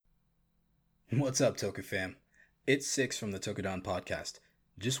What's up, Toku fam? It's Six from the Tokudon podcast.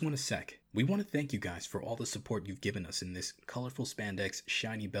 Just want a sec. We want to thank you guys for all the support you've given us in this colorful spandex,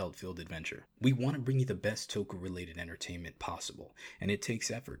 shiny belt-filled adventure. We want to bring you the best Toku-related entertainment possible, and it takes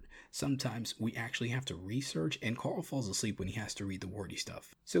effort. Sometimes we actually have to research, and Carl falls asleep when he has to read the wordy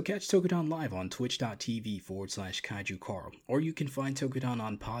stuff. So catch Tokudon live on twitch.tv/KaijuCarl, or you can find Tokudon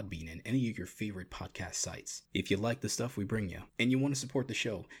on Podbean and any of your favorite podcast sites. If you like the stuff we bring you, and you want to support the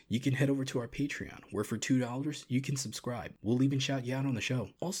show, you can head over to our Patreon, where for $2, you can subscribe. We'll even shout you out on the show.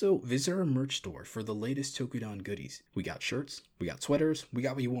 Also, visit our merch store for the latest Tokudon goodies. We got shirts, we got sweaters, we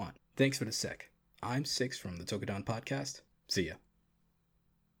got what you want. Thanks for the sec. I'm Six from the Tokudon podcast. See ya.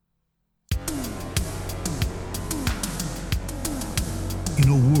 In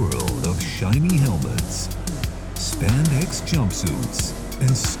a world of shiny helmets, spandex jumpsuits,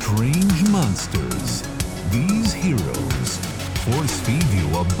 and strange monsters, these heroes force feed you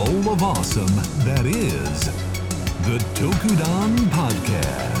a bowl of awesome that is the Tokudon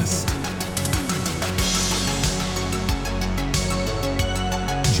Podcast.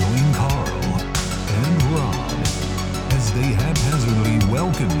 Join Carl and Rob as they haphazardly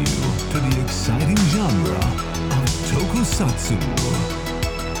welcome you to the exciting genre of tokusatsu.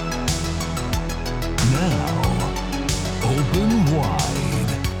 Now, open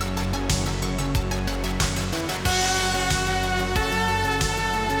wide.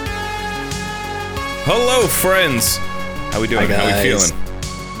 Hello, friends. How we doing? Hi, How we guys. feeling?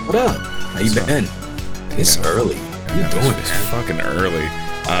 What up? How you been? It's early. How you doing, It's man? fucking early.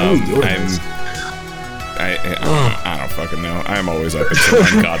 How you doing? I don't fucking know. I'm always up at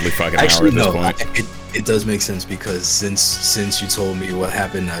some ungodly fucking hour at this point. It does make sense because since you told me what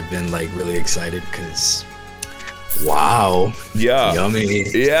happened, I've been like really excited because wow, Yeah. yummy.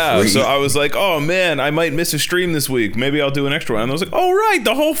 Yeah, Sweet. so I was like, oh man, I might miss a stream this week. Maybe I'll do an extra one. And I was like, oh right,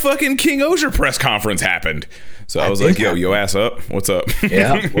 the whole fucking KingOhger press conference happened. So I was like, yo ass up. What's up?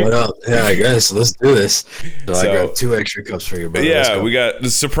 Yeah, what up? Yeah, I guess let's do this. So I So- got 2 extra cups for you, brother. Let's Yeah, go. we got the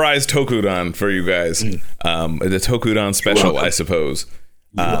surprise Tokudon for you guys. The Tokudon special, welcome. I suppose.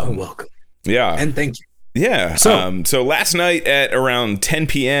 You are welcome, Yeah. and thank you. Yeah. So- So last night at around 10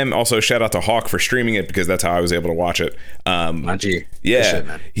 p.m. Also, shout out to Hawk for streaming it because that's how I was able to watch it. My G. Good Yeah, shit,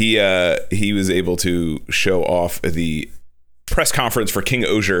 man. he was able to show off the press conference for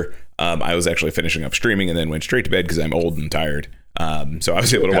KingOhger. I was actually finishing up streaming and then went straight to bed because I'm old and tired. So I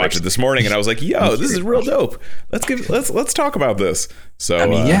was able to watch it this morning, and I was like, "Yo, this is real dope. Let's talk about this." So I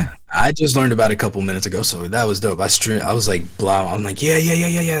mean, yeah, I just learned about it a couple minutes ago, so that was dope. I was like, blah. I'm like, yeah,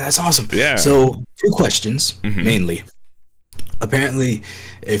 that's awesome. Yeah. So 2 questions Mhm. mainly. Apparently,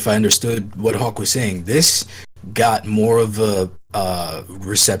 if I understood what Hawk was saying, this got more of a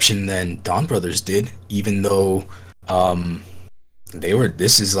reception than Dawn Brothers did, even though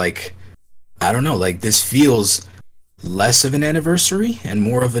this is like, I don't know, like this feels less of an anniversary and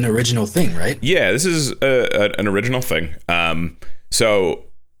more of an original thing, right? Yeah, this is an original thing. So,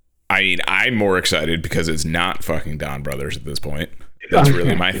 I mean, I'm more excited because it's not fucking Don Brothers at this point. That's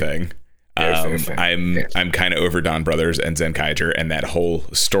really my thing. Fair. I'm kind of over Don Brothers and Zenkaiger and that whole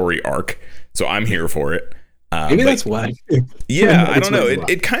story arc. So I'm here for it. Maybe but that's why. yeah, I It's don't know. maybe why.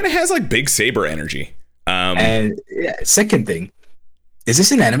 It kind of has like Big Saber energy. And second thing, is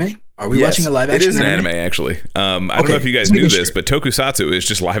this an anime? Are we Yes, watching a live action? It is an anime, actually. I don't know if you guys just knew making this, sure. but Tokusatsu is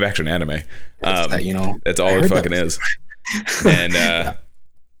just live action anime. That's all I it heard fucking that. is. And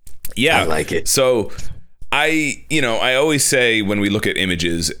yeah, I like it. So I always say when we look at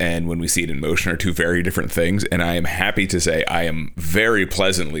images and when we see it in motion are 2 very different things. And I am happy to say I am very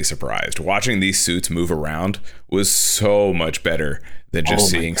pleasantly surprised. Watching these suits move around was so much better than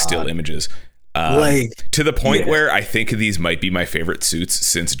just Oh my seeing God. still images. To the point where I think these might be my favorite suits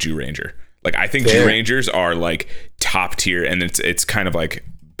since Jew Ranger. Like, I think Jew Rangers are like top tier, and it's kind of like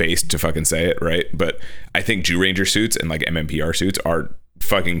based to fucking say it, right? But I think Jew Ranger suits and like MMPR suits are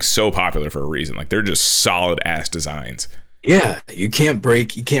fucking so popular for a reason. Like, they're just solid ass designs. Yeah, you can't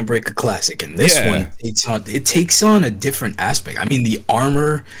break a classic, and this one takes on a different aspect. I mean, the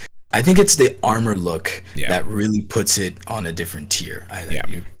armor. I think it's the armor look that really puts it on a different tier. I think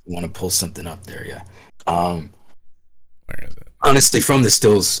you want to pull something up there, yeah. Where is it? Honestly, from the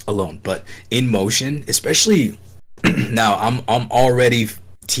stills alone, but in motion, especially now, I'm already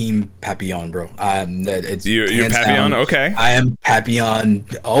team Papillon, bro. You're hands Papillon? down. Okay. I am Papillon.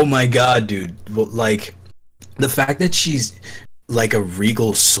 Oh my god, dude! Well, like the fact that she's like a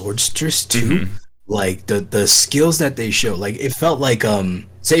regal swordstress too, like the skills that they show, like it felt like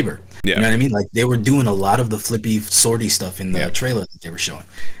Saber. Yeah. You know what I mean? Like they were doing a lot of the flippy swordy stuff in the trailer that they were showing.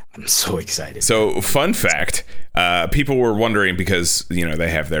 I'm so excited. So, fun fact, people were wondering because, they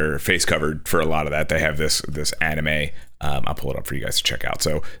have their face covered for a lot of that. They have this anime. I'll pull it up for you guys to check out.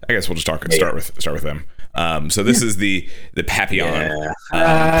 So, I guess we'll just start with them. So this is the Papillon,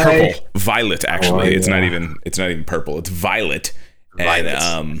 purple, violet. Actually, it's not even purple. It's violet.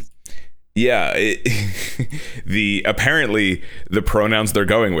 And apparently the pronouns they're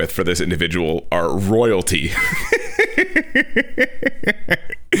going with for this individual are royalty.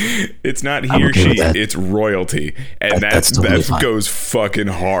 It's not he or she, it's royalty, and that goes fucking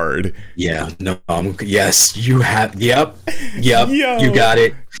hard. Yeah, no, yes, you have. Yep, you got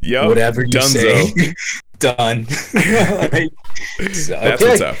it. Yep, whatever you say. Done. That's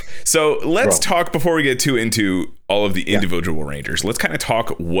what's up. So let's talk before we get too into all of the individual Rangers. Let's kind of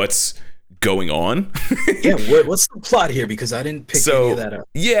talk what's going on. What's the plot here? Because I didn't pick any of that up.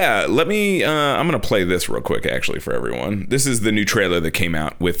 Yeah, let me. I'm gonna play this real quick, actually, for everyone. This is the new trailer that came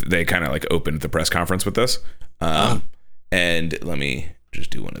out with. They kind of like opened the press conference with this. And let me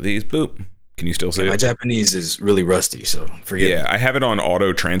just do one of these. Boop. Can you still see it? My Japanese is really rusty, so forget me. Yeah, I have it on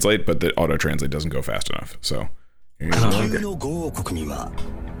auto translate, but the auto translate doesn't go fast enough. So. And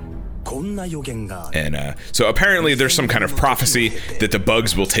so apparently there's some kind of prophecy that the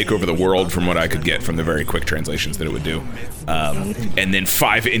bugs will take over the world, from what I could get from the very quick translations that it would do. And then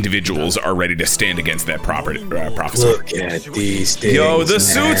 5 individuals are ready to stand against that prophecy. Look at these things. Yo, the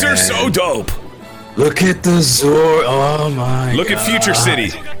suits are so dope. Look at the Zor. Oh my Look God. At Future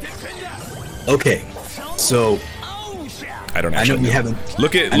City. Okay, so I don't actually know. We know. haven't.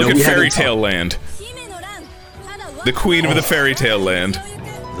 Look at Fairy Tale Land. The queen of the Fairy Tale Land.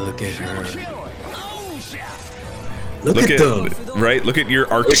 Look at her. Look at them. Right? Look at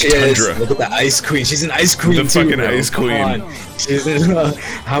your Arctic tundra. Look at the Ice Queen. She's an Ice Queen the too. Fucking Ice Queen. She's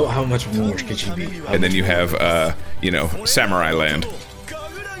how much more could she be? And then you have Samurai Land.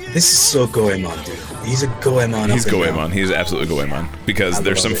 This is so Goemon, dude. He's a Goemon. He's Goemon. He's absolutely Goemon. Because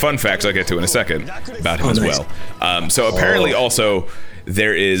there's some fun facts I'll get to in a second about him as well. So apparently also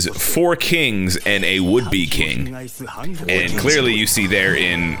there is 4 kings and a would-be king. And clearly you see there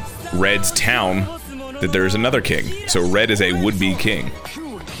in Red's town that there is another king. So Red is a would-be king.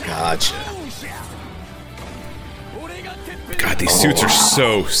 Gotcha. God, these suits are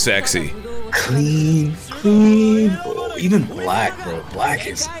so sexy. Clean. Oh, even black, bro. Black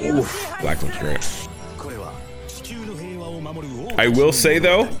is oof. Black looks great. I will say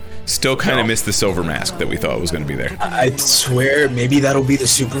though, still kind of missed the silver mask that we thought was going to be there. I swear, maybe that'll be the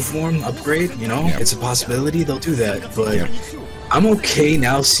super form upgrade. It's a possibility they'll do that, but I'm okay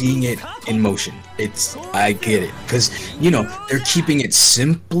now seeing it in motion. I get it, because they're keeping it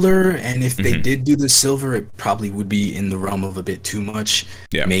simpler, and if they did do the silver, it probably would be in the realm of a bit too much.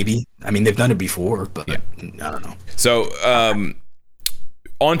 Yeah, maybe. I mean, they've done it before, but I don't know. So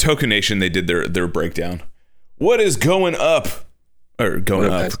on Toku Nation, they did their breakdown. What is going up? Or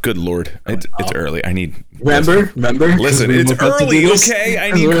going up? Good lord, it's early. I need. Remember. Listen, it's early. Okay, I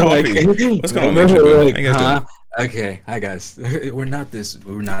need coffee. What's going on? How you guys doing? Okay, hi guys. We're not these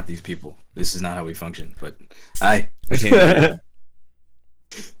people. This is not how we function. But I can't.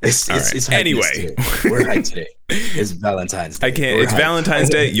 It's anyway. We're hyped today. It's Valentine's Day. It's Valentine's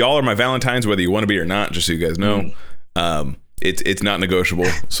Day. Y'all are my Valentines, whether you want to be or not. Just so you guys know, it's not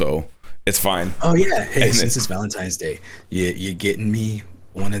negotiable. So it's fine. Oh yeah. Hey, since it's Valentine's Day, you getting me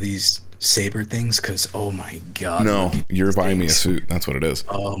one of these saber things? Because oh my god. No, you're buying me a suit. That's what it is.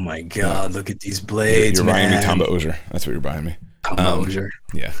 Oh my god, look at these blades. You're buying me KingOhger. That's what you're buying me. KingOhger.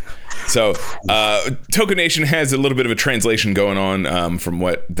 Yeah. So Toku Nation has a little bit of a translation going on from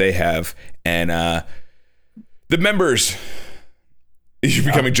what they have, and the members. You're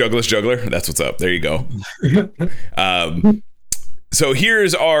becoming Juggler. That's what's up. There you go. So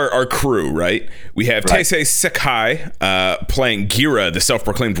here's our crew, right? We have Taisei Sekai playing Gira, the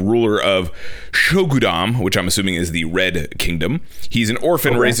self-proclaimed ruler of Tokudon, which I'm assuming is the Red Kingdom. He's an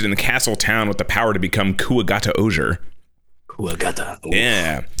orphan raised in the castle town with the power to become KingOhger. Kuwagata.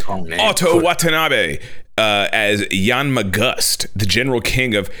 Yeah. Otto Watanabe as Yanma Gust, the general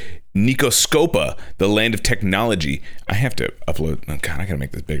king of Nikoskopa, the land of technology. I have to upload. Oh God, I gotta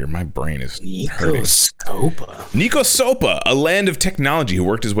make this bigger. My brain is hurting. Nikoskopa, a land of technology, who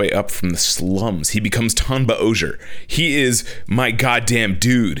worked his way up from the slums. He becomes KingOhger. He is my goddamn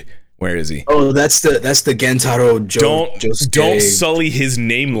dude. Where is he? Oh, that's the Gentaro Don't sully his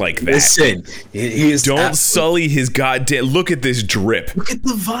name like that. Listen, he is. Don't sully his goddamn. Look at this drip. Look at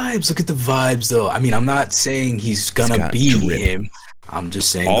the vibes, though. I mean, I'm not saying he's gonna be him. I'm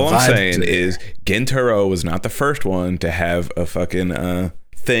just saying. All I'm saying is Gentaro was not the first one to have a fucking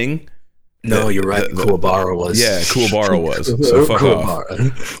thing No, you're right. Kuwabara was. Yeah, Kuwabara was. So fuck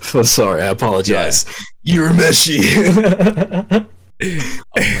off. So sorry, I apologize. Urameshi.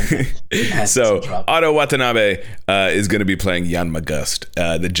 So Otto Watanabe is going to be playing Yanma Gust,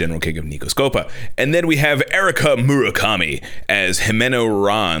 the General King of Nikoscopa. And then we have Erika Murakami as Himeno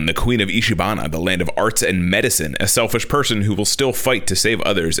Ran, the Queen of Ishibana, the land of arts and medicine, a selfish person who will still fight to save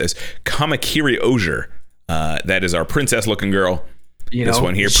others, as KingOhger. That is our princess-looking girl. This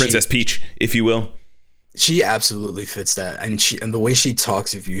one here, Princess Peach, if you will. She absolutely fits that, and the way she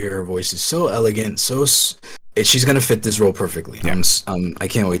talks, if you hear her voice, is so elegant, she's gonna fit this role perfectly. Yeah. I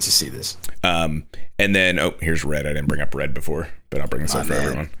can't wait to see this. And then here's Red. I didn't bring up Red before, but I'll bring this up for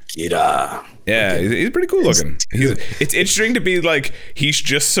everyone. Kira. Yeah, okay. He's pretty cool looking. It's interesting to be like he's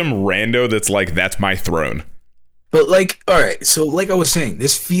just some rando that's like, that's my throne. But like, all right, so like I was saying,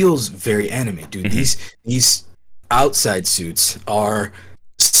 this feels very anime, dude. Mm-hmm. These outside suits are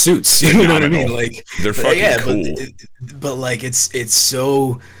suits, you know what I mean? Like, they're fucking cool. But like it's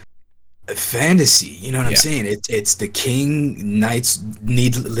so fantasy, you know what I'm saying? It's the king. Knights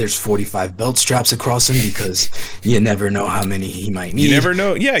there's 45 belt straps across him because you never know how many he might need. You never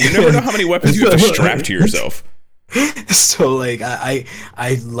know. Yeah, you never know how many weapons you have to strap to yourself. So like I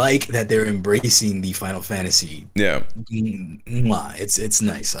like that they're embracing the Final Fantasy. Yeah, it's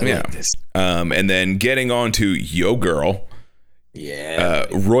nice. I like this. And then getting on to Yo Girl. Yeah,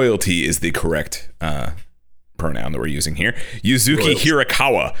 royalty is the correct pronoun that we're using here. Yuzuki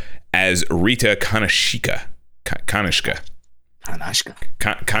Hirakawa as Rita Kanishka.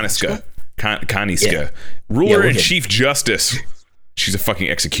 Ruler and Chief Justice. She's a fucking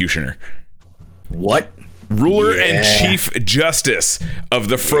executioner. What? Ruler and Chief Justice of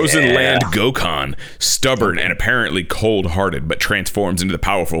the Frozen Land Gokon, stubborn and apparently cold-hearted, but transforms into the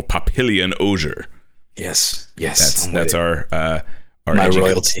powerful Papillion Ohger. Yes. That's our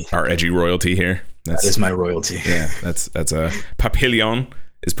royalty. Our edgy royalty here. That is my royalty. Yeah, that's a Papillion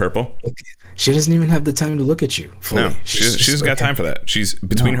is purple. She doesn't even have the time to look at you fully. No, she doesn't got time for that. She's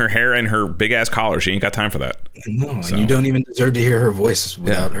between her hair and her big ass collar. She ain't got time for that. No, and you don't even deserve to hear her voice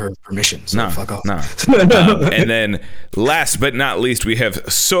without her permission. So fuck off. No. And then last but not least, we have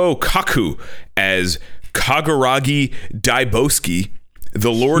So Kaku as Kaguragi Daiboski,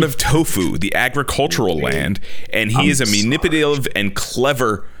 the Lord of Tofu, the agricultural land, and he is a manipulative and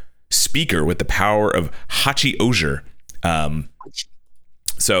clever speaker with the power of Hachi Ohger.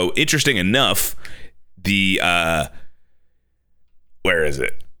 So interesting enough, the where is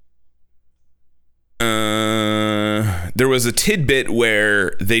it? There was a tidbit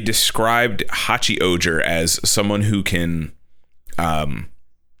where they described Hachi Ohger as someone who can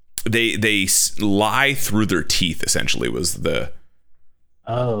they lie through their teeth, essentially, was the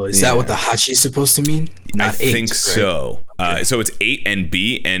is that what the Hachi is supposed to mean? I think so. Okay. So it's 8 and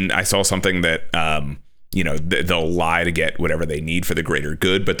B, and I saw something that they'll lie to get whatever they need for the greater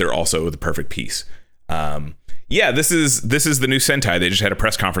good, but they're also the perfect piece. This is the new Sentai. They just had a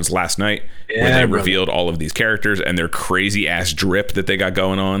press conference last night where they revealed all of these characters and their crazy ass drip that they got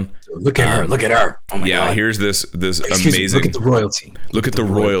going on. Look at her. Oh my God. Here's this amazing. Look at the royalty. Look at the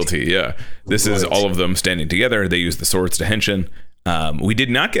royalty. Yeah. This is all of them standing together. They use the swords to henshin. We did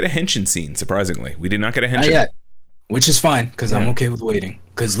not get a henshin scene, surprisingly. We did not get a henshin. Not yet, which is fine because I'm okay with waiting.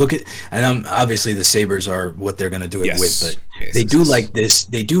 Because obviously the sabers are what they're gonna do it with, but they do like this.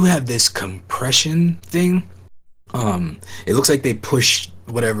 They do have this compression thing. It looks like they push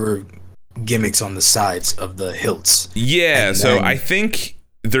whatever gimmicks on the sides of the hilts. Yeah, so I think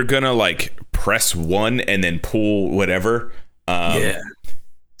they're gonna like press one and then pull whatever.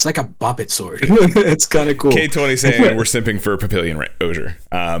 It's like a bop it sword. It's kind of cool. K20 saying we're simping for Papillion Ohger.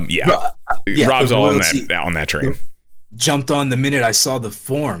 Rob's all on that train. Jumped on the minute I saw the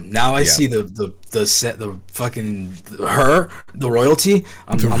form. Now I see the royalty.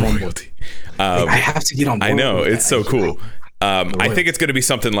 I'm on board. I have to get on board. I know, it's so cool. I think it's going to be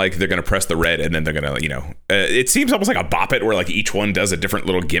something like they're going to press the red and then they're going to, it seems almost like a bop it where like each one does a different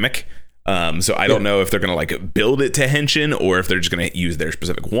little gimmick. So I don't know if they're going to like build it to henshin or if they're just going to use their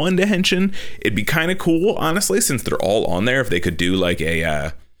specific one to henshin. It'd be kind of cool, honestly, since they're all on there. If they could do like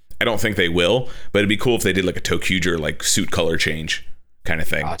I don't think they will, but it'd be cool if they did like a Tokudon like suit color change kind of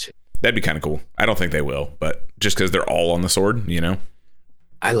thing. Gotcha. That'd be kind of cool. I don't think they will, but just because they're all on the sword,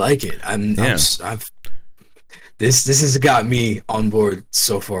 I like it. This has got me on board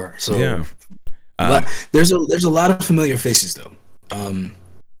so far. So there's a lot of familiar faces though.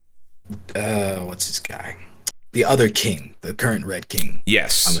 What's this guy? The other king, the current Red King.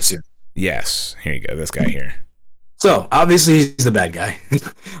 Yes. I'm assuming. Yes. Here you go. This guy here. So obviously he's the bad guy.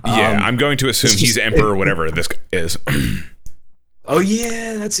 I'm going to assume he's emperor, whatever this is. Oh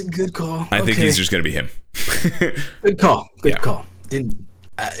yeah, that's a good call. I think he's just gonna be him. Good call. Good call. Didn't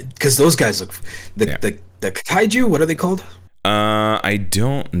because those guys look the kaiju. What are they called? I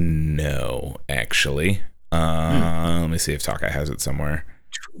don't know actually. Let me see if Taka has it somewhere.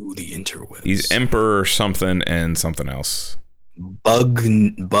 The interwebs. He's Emperor something and something else.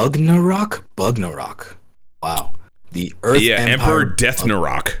 Bugnarok. Wow. The Earth Empire. Emperor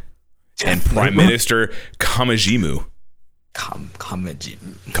Deathnarok and Prime Minister Kamajimu.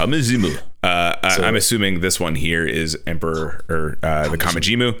 Kamajimu. I'm assuming this one here is Emperor or the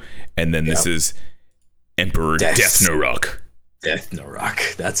Kamajimu, and then this is Emperor Deathnarok.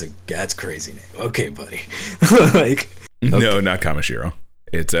 Deathnarok. That's crazy name. Okay, buddy. No, not Kamashiro.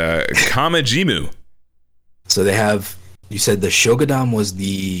 It's Kamajimu. So they have. You said the Shogundan was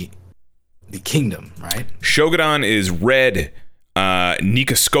the kingdom, right? Shogundan is red.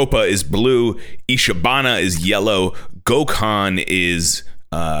 Nikoscopa is blue. Ishibana is yellow. Gokhan is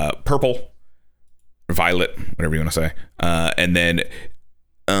purple, violet, whatever you want to say. And then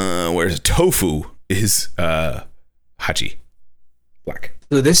where's Tofu is Hachi, black.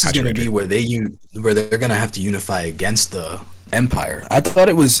 So this is Hachi going to be where they're going to have to unify against the Empire. I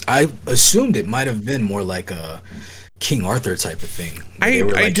assumed it might have been more like a King Arthur type of thing.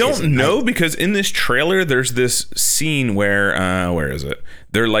 I don't know, because in this trailer there's this scene where is it?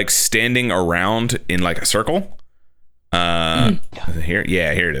 They're like standing around in like a circle. Here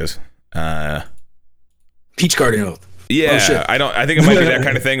it is. Peach Garden Oath. Yeah, I think it might be that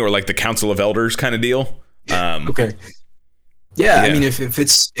kind of thing, or like the Council of Elders kind of deal. Okay. Yeah, I mean, if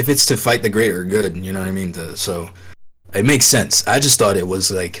it's to fight the greater good, you know what I mean. So it makes sense. I just thought it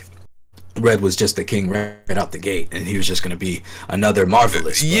was like Red was just the king right out the gate, and he was just going to be another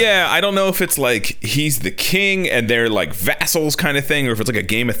Marvelous. Yeah, I don't know if it's like he's the king and they're like vassals kind of thing, or if it's like a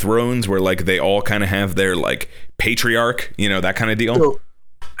Game of Thrones where like they all kind of have their like patriarch, that kind of deal. So,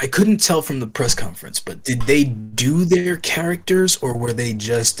 I couldn't tell from the press conference, but did they do their characters, or were they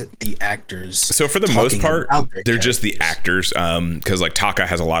just the actors? So for the most part, they're just the actors. Because like Taka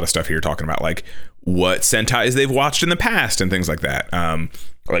has a lot of stuff here talking about like what Sentais they've watched in the past and things like that.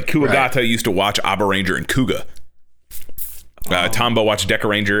 Like Kuwagata used to watch Aba Ranger and Kuga. Tombo watched Deca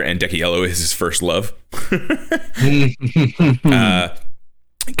Ranger, and Deca Yellow is his first love.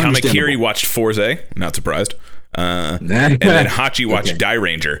 Kamakiri watched Forze, not surprised. And then Hachi watched Dai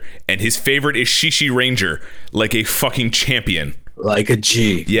Ranger, and his favorite is Shishi Ranger, like a fucking champion. Like a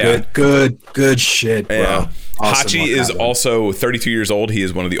G. Yeah. Good shit, bro. Yeah. Awesome. Hachi is also 32 years old. He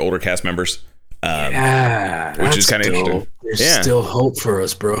is one of the older cast members. Which is kind of interesting. There's still hope for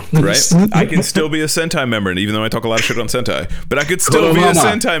us, bro. Right? I can still be a Sentai member, and even though I talk a lot of shit on Sentai, but I could still be a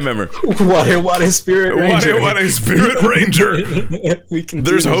Sentai member. What a Spirit Ranger. What a Spirit Ranger.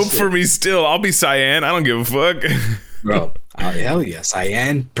 There's hope shit for me still. I'll be Cyan. I don't give a fuck. Bro, hell yeah.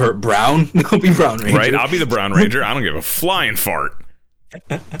 Cyan, Brown. I'll be Brown Ranger. Right? I'll be the Brown Ranger. I don't give a flying fart.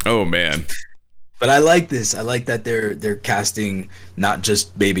 Oh, man. But I like this. I like that they're casting not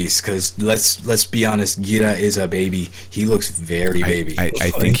just babies, because let's be honest, Gira is a baby. He looks very baby.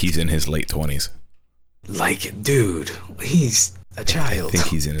 I think he's in his late 20s. Like, dude, he's a child. I think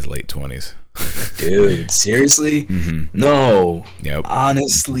he's in his late 20s. Dude, seriously? Mm-hmm. No. Yep.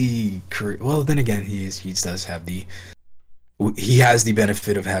 Honestly, well, then again, he does have he has the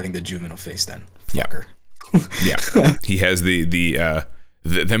benefit of having the juvenile face. Then, fucker. Yeah. He has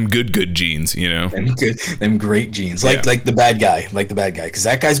them good genes, them great genes, like the bad guy, because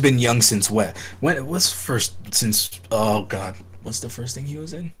that guy's been young since when it was first, since oh god, what's the first thing he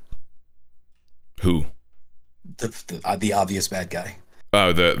was in? Who? The obvious bad guy.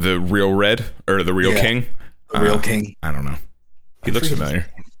 Oh, the real Red, or the real King. The real King. I don't know. He looks familiar.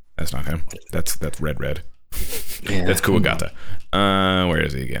 That's not him. That's Red. Yeah, that's Kuwagata. Where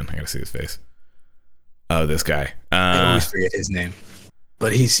is he again? I gotta see his face. Oh, this guy. I always forget his name.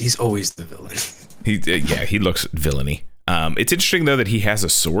 But he's always the villain. He looks villainy. It's interesting though that he has a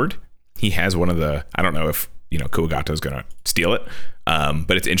sword. He has one of the, I don't know if Kuwagata is gonna steal it,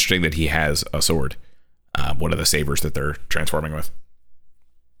 but it's interesting that he has a sword. One of the sabers that they're transforming with.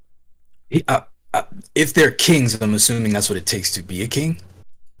 If they're kings, I'm assuming that's what it takes to be a king.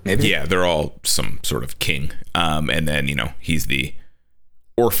 Maybe. Yeah, they're all some sort of king. And then he's the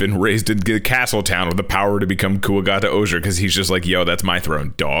orphan raised in the castle town with the power to become KingOhger, because he's just like, yo, that's my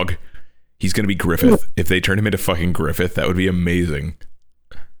throne, dog. He's gonna be Griffith. If they turn him into fucking Griffith, that would be amazing.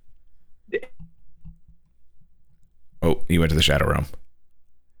 Oh, he went to the Shadow Realm.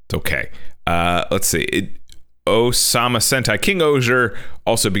 It's okay. Let's see. Osama Sentai KingOhger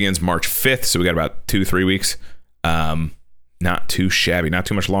also begins March 5th, so we got about 2-3 weeks. Not too shabby, not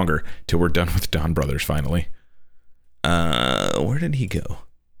too much longer till we're done with Dawn Brothers finally. Where did he go?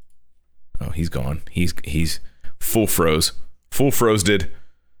 Oh, he's gone. He's full froze. Did.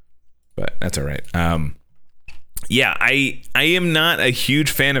 But that's all right. Yeah, I am not a huge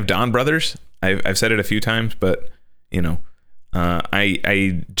fan of Don Brothers. I've said it a few times, but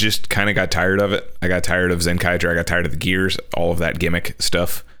I just kind of got tired of it. I got tired of Zenkaiger. I got tired of the gears, all of that gimmick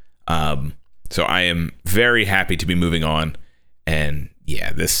stuff. So I am very happy to be moving on. And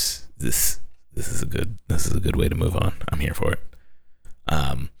yeah, this is a good way to move on. I'm here for it.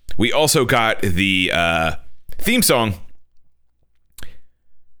 We also got the theme song.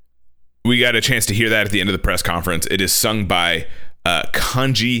 We got a chance to hear that at the end of the press conference. It is sung by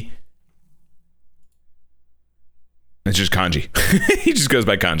Kanji. It's just Kanji. He just goes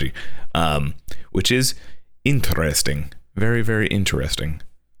by Kanji, which is interesting. Very, very interesting.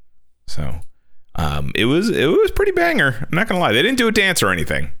 So it was pretty banger. I'm not gonna lie. They didn't do a dance or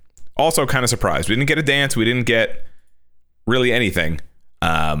anything. Also kind of surprised. We didn't get a dance. We didn't get really anything. We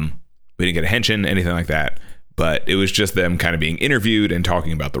didn't get a henshin, anything like that. But it was just them kind of being interviewed and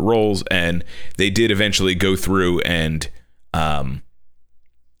talking about the roles. And they did eventually go through and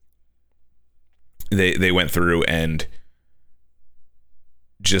they went through and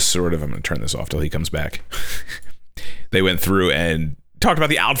just sort of, I'm going to turn this off till he comes back. They went through and talked about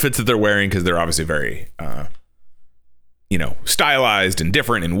the outfits that they're wearing because they're obviously very, stylized and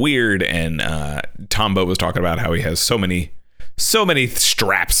different and weird. And Tombo was talking about how he has so many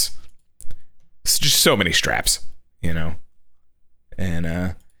straps. It's just so many straps, and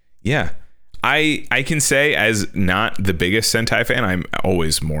yeah, I can say as not the biggest Sentai fan, I'm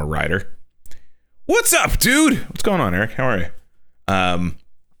always more Rider. What's up, dude? What's going on, Eric? How are you?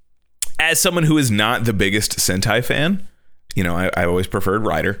 As someone who is not the biggest Sentai fan, I always preferred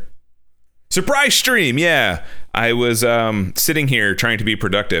Rider. Surprise stream, yeah. I was sitting here trying to be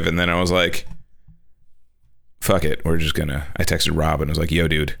productive, and then I was like, fuck it, I texted Rob and was like, yo,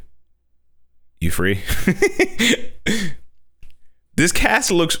 dude, you free? This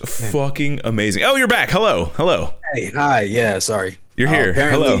cast looks fucking amazing. Oh, you're back. Hello. Hey, hi. Yeah, sorry. You're here.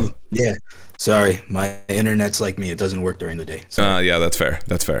 Hello. Yeah. Sorry, my internet's like me. It doesn't work during the day. Yeah, that's fair.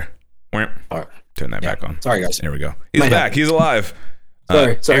 All right. Turn that back on. Sorry, guys. There we go. He's back. He's alive.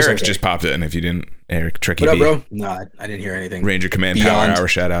 Sorry. Just popped in. If you didn't, Eric, Tricky. What up, bro? No, I didn't hear anything. Ranger Command Beyond. Power Hour.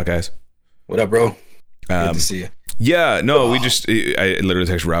 Shout out, guys. What up, bro? Good to see you. Yeah, no, I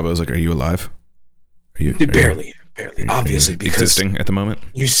literally texted Rob. I was like, "Are you alive? Are you barely? Obviously, because existing at the moment.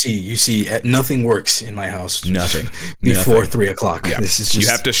 You see, nothing works in my house. Nothing before 3:00. Yeah. This is just,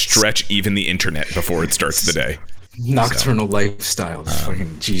 you have to stretch even the internet before it starts the day. Nocturnal lifestyle.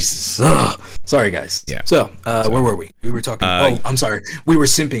 Fucking Jesus. Ugh. Sorry, guys. Yeah. So, where were we? We were talking. I'm sorry. We were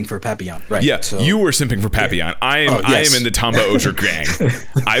simping for Papillon, right? Yeah. So, you were simping for Papillon. Yeah. I am in the Tombo Osher gang.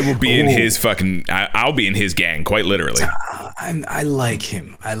 I will be in his fucking. I'll be in his gang, quite literally. I like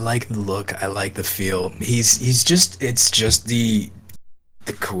him. I like the look. I like the feel. He's just. It's just the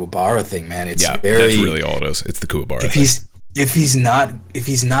Kuwabara thing, man. It's that's really all it is. It's the Kuwabara. If he's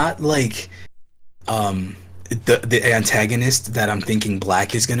not like the antagonist that I'm thinking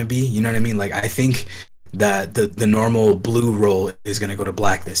Black is gonna be, you know what I mean? Like, I think that the normal blue role is gonna go to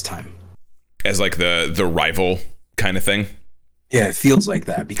Black this time, as like the rival kind of thing. Yeah, it feels like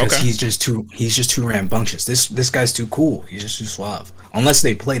that because he's just too rambunctious. This guy's too cool. He's just too suave. Unless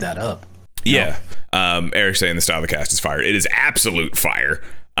they play that up. Yeah. Eric's saying the style of the cast is fire. It is absolute fire.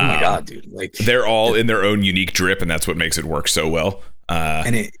 Oh my god, dude! Like, they're all in their own unique drip, and that's what makes it work so well.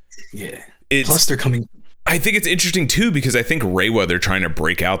 Plus, they're coming. I think it's interesting too because I think Reiwa, they're trying to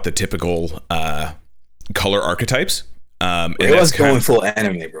break out the typical color archetypes. Reiwa's going full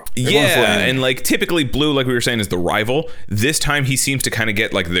anime, bro. And like typically blue, like we were saying, is the rival. This time he seems to kind of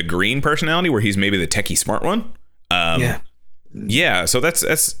get like the green personality, where he's maybe the techie smart one. Yeah. So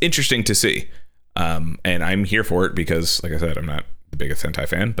that's interesting to see, and I'm here for it because, like I said, I'm not the biggest Sentai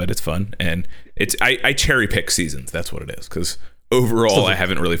fan, but it's fun, and I cherry pick seasons. That's what it is, because overall I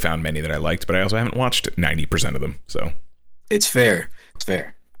haven't really found many that I liked, but I also haven't watched 90% of them. So it's fair.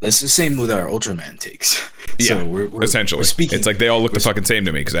 That's the same with our Ultraman takes. Yeah, so we're essentially. We're speaking, it's like they all look the fucking same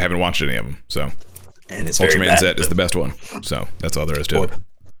to me because I haven't watched any of them. So, and it's Ultraman Z is the best one. So that's all there is to it.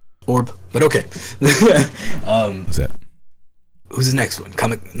 Orb. But okay. What's that? Who's the next one?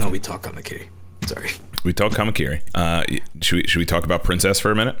 No, we talk Kamakiri. Sorry. We talk Kamakiri. Should we talk about Princess for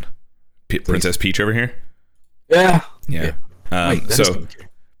a minute? Princess Peach over here. Yeah. Wait, so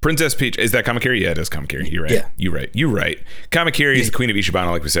Princess Peach, is that Kamakiri? Yeah, it is Kamakiri. You're right. Yeah. You're right. Kamakiri is the queen of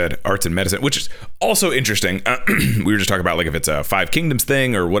Ishibana, like we said, arts and medicine, which is also interesting. We were just talking about like if it's a Five Kingdoms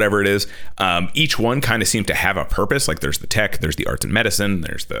thing or whatever it is. Each one kind of seemed to have a purpose. Like there's the tech, there's the arts and medicine,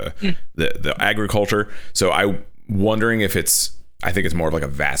 there's the agriculture. So I wondering if I think it's more of like a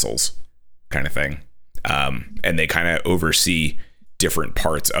vassals kind of thing. And they kind of oversee different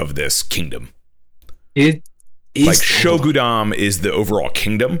parts of this kingdom. It is like Shogudan is the overall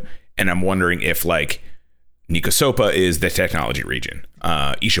kingdom, and I'm wondering if like Nikosopa is the technology region.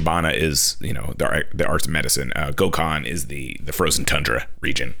 Ishibana is, you know, the arts and medicine. Gokon is the frozen tundra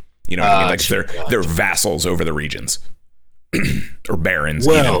region. You know what I mean? Like they're vassals over the regions or barons.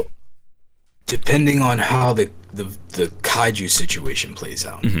 Well, even. Depending on how the kaiju situation plays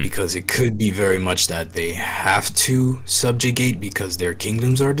out, Mm-hmm. because it could be very much that they have to subjugate because their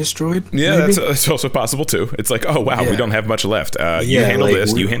kingdoms are destroyed. Yeah, maybe? that's also possible too. It's like, oh wow, we don't have much left. You handle like,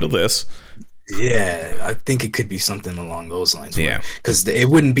 this, you handle this. Yeah, I think it could be something along those lines. Yeah, because it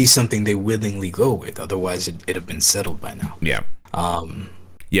wouldn't be something they willingly go with. Otherwise, it'd have been settled by now. Yeah.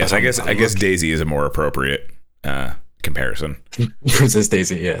 Yes, I guess Daisy is a more appropriate comparison. Princess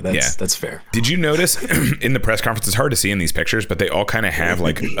Daisy, that's fair. Did you notice in the press conference, it's hard to see in these pictures, but they all kind of have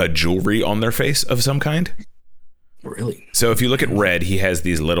like a jewelry on their face of some kind? Really? So if you look at Red, he has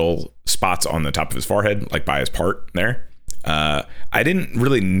these little spots on the top of his forehead, like by his part there. I didn't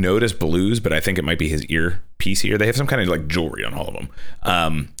really notice Blue's, but I think it might be his ear piece here. They have some kind of like jewelry on all of them.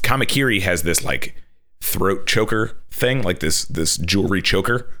 Kamakiri has this like throat choker thing, like this jewelry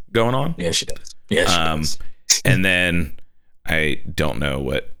choker going on. Yeah, she does. Yeah, she does. And then I don't know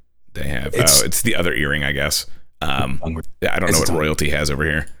what they have. It's the other earring, I guess. I don't know what Royalty has over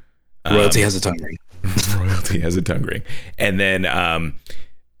here. Royalty has a tongue ring. Royalty has a tongue ring. And then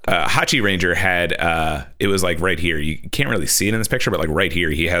Hachi Ranger had it was like right here. You can't really see it in this picture, but like right here,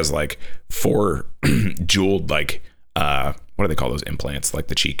 he has like 4 jeweled like what do they call those implants? Like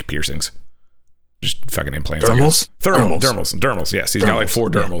the cheek piercings. Just fucking implants. Dermals? Dermals. Yes, he's got like 4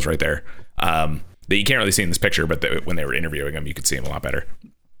 dermals right there. That you can't really see in this picture, but when they were interviewing him, you could see him a lot better.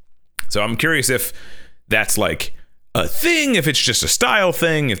 So I'm curious if that's like a thing, if it's just a style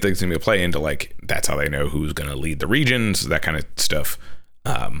thing, if there's gonna be a play into like that's how they know who's gonna lead the regions, that kind of stuff.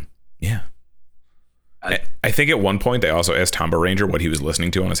 Yeah. I think at one point they also asked Tomba Ranger what he was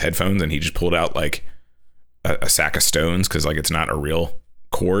listening to on his headphones, and he just pulled out like a sack of stones because like it's not a real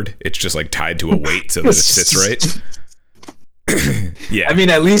cord; it's just like tied to a weight so that it sits right. Yeah, I mean,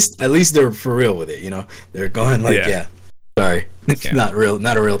 at least they're for real with it. You know, they're going like, sorry, it's not a real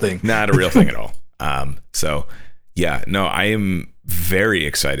thing, not a real thing at all. So yeah, no, I am very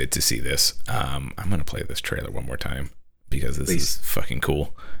excited to see this. I'm gonna play this trailer one more time because this is fucking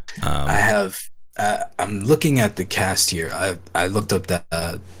cool. I'm looking at the cast here. I looked up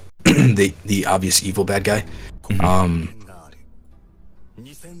that the obvious evil bad guy. Mm-hmm. I'm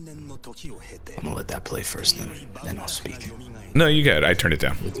gonna let that play first, then I'll speak. No, you good. I turned it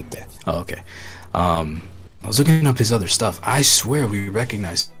down. Oh, okay. I was looking up his other stuff. I swear we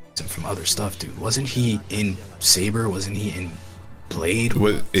recognized him from other stuff, dude. Wasn't he in Saber? Wasn't he in Blade?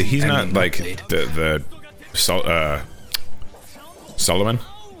 He's not like the Solomon?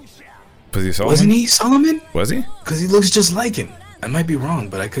 Was he Solomon? Wasn't he Solomon? Was he? Because he looks just like him. I might be wrong,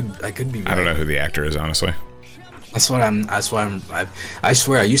 but I could be right. I don't know who the actor is, honestly. I swear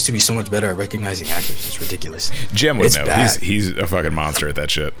I used to be so much better at recognizing actors. It's ridiculous. Jim would know. He's a fucking monster at that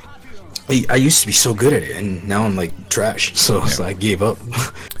shit. I used to be so good at it, and now I'm like trash. So I gave up.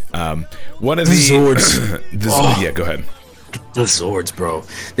 One of the Zords. Yeah, go ahead. The Zords, bro.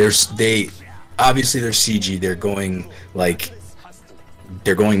 Obviously they're CG.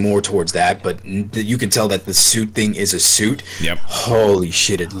 They're going more towards that, but you can tell that the suit thing is a suit. Yep. Holy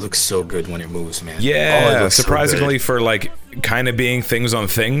shit, it looks so good when it moves, man. Yeah, surprisingly for like kind of being things on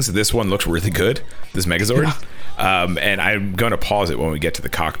things, this one looks really good, this Megazord. Yeah. And I'm going to pause it when we get to the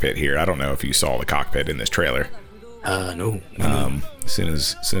cockpit here. I don't know if you saw the cockpit in this trailer. No. As soon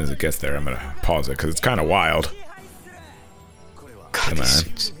as it gets there, I'm going to pause it because it's kind of wild. God, come on.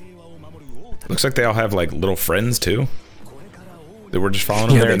 Looks like they all have like little friends too. They were just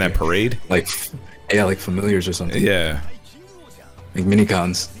following them there in that parade. Like familiars or something. Yeah. Like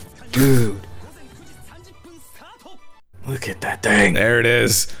minicons. Dude. Look at that thing. There it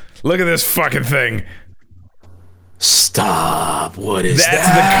is. Look at this fucking thing. Stop. What is that?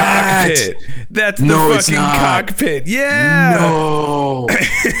 That's the cockpit. That's the fucking cockpit. Yeah. No.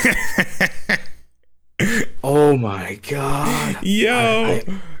 Oh my god. Yo.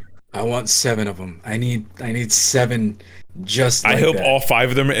 I want 7 of them. I need 7 just like I hope that. all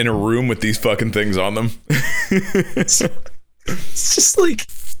 5 of them are in a room with these fucking things on them. It's just like,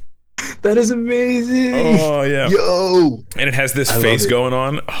 that is amazing. Oh yeah. Yo. And it has this face going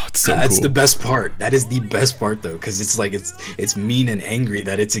on. Oh, it's so That's cool. the best part. That is the best part though, because it's like it's mean and angry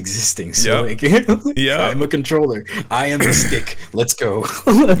that it's existing. So yeah. I'm a controller. I am the stick. Let's go.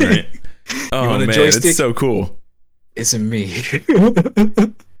 Right. Oh man, joystick? it's so cool. It's in me.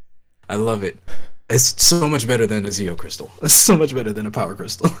 I love it. It's so much better than a Zeo crystal. It's so much better than a power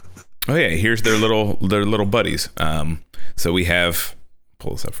crystal. Oh yeah, here's their little buddies. So we have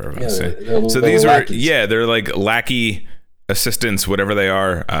pull this up for everyone to see. So these are they're like lackey assistants, whatever they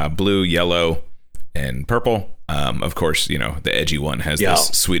are, blue, yellow, and purple. Of course, you know, the edgy one has this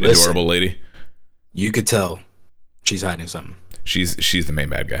sweet, adorable lady. You could tell she's hiding something. She's the main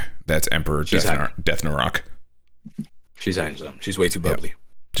bad guy. That's Emperor Death Narok. She's hiding something. She's way too bubbly. Yep.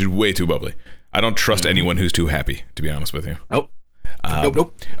 She's way too bubbly. I don't trust anyone who's too happy, to be honest with you. Nope.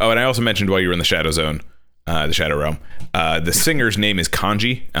 Nope. Oh, and I also mentioned while you were in the Shadow Zone, the Shadow Realm, the singer's name is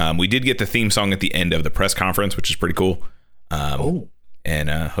Kanji. We did get the theme song at the end of the press conference, which is pretty cool. And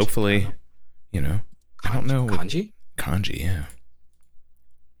hopefully, you know, I don't know. Kanji? Kanji, yeah.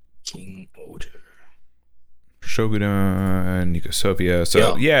 KingOhger. Shogudan, Nikosopia.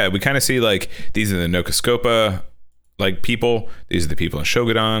 So yeah, we kind of see like these are the Nokoskopa like people. These are the people in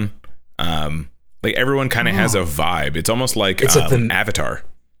Shogudan. Like everyone kind of has a vibe. It's almost like Avatar.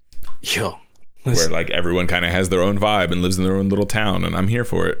 Where like everyone kind of has their own vibe and lives in their own little town, and I'm here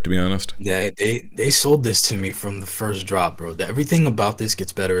for it, to be honest. Yeah, they sold this to me from the first drop, bro. Everything about this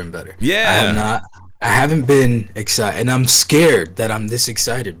gets better and better. Yeah. I haven't been excited, and I'm scared that I'm this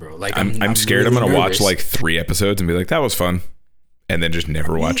excited, bro. Like I'm scared really I'm gonna watch like 3 episodes and be like, that was fun, and then just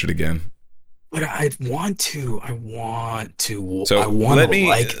never watch it again. But I want to. So I want to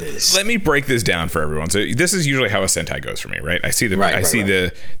like this. Let me break this down for everyone. So this is usually how a Sentai goes for me, right? I see the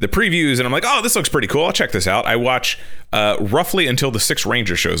the previews and I'm like, oh, this looks pretty cool. I'll check this out. I watch roughly until the 6th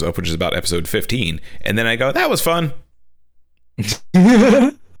Ranger shows up, which is about episode 15, and then I go, that was fun.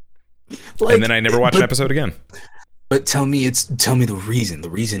 And then I never watch an episode again. But tell me the reason. The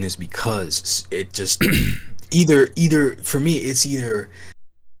reason is because it just either for me it's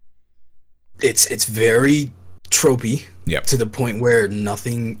very tropey to the point where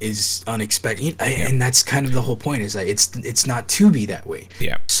nothing is unexpected, and that's kind of the whole point. Is that it's not to be that way.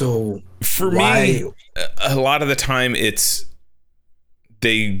 Yeah. So for me, a lot of the time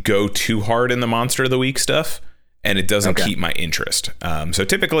they go too hard in the Monster of the Week stuff, and it doesn't keep my interest. So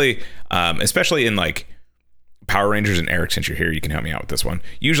typically, especially in like Power Rangers, and Eric, since you're here, you can help me out with this one.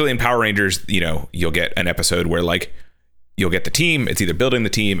 Usually in Power Rangers, you know, you'll get an episode where like you'll get the team, it's either building the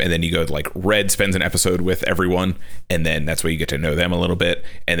team, and then you go like Red spends an episode with everyone, and then that's where you get to know them a little bit,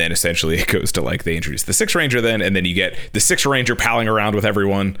 and then essentially it goes to like they introduce the 6th Ranger then, and then you get the 6th Ranger palling around with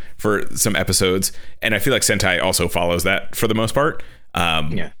everyone for some episodes, and I feel like Sentai also follows that for the most part.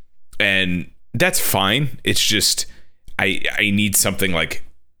 And that's fine. It's just I need something like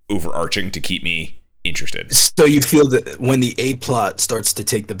overarching to keep me interested. So you feel that when the A plot starts to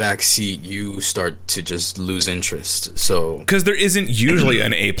take the back seat, you start to just lose interest. So because there isn't usually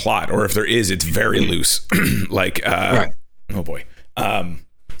an A plot, or if there is, it's very loose. Like right. Oh boy.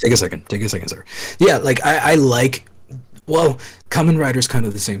 Take a second, sir. Yeah, like I like. Well, Kamen Rider's kind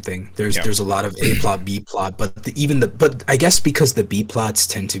of the same thing. There's a lot of A plot, B plot, but but I guess because the B plots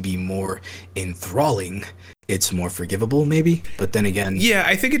tend to be more enthralling, it's more forgivable, maybe. But then again, yeah,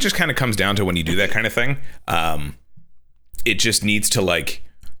 I think it just kind of comes down to when you do that kind of thing. It just needs to like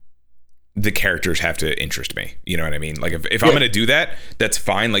the characters have to interest me. You know what I mean? Like if I'm going to do that, that's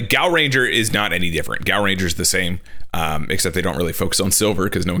fine. Like Gal Ranger is not any different. Gal Ranger is the same, except they don't really focus on Silver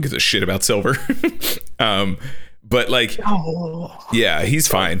because no one gives a shit about Silver. But like, yeah, he's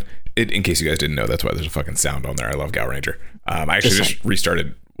fine. In case you guys didn't know, that's why there's a fucking sound on there. I love Gal Ranger. I actually just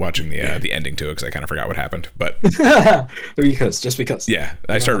restarted watching the ending to it because I kind of forgot what happened. But just because. Yeah,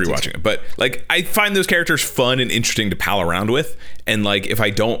 I started rewatching it. But like, I find those characters fun and interesting to pal around with. And like, if I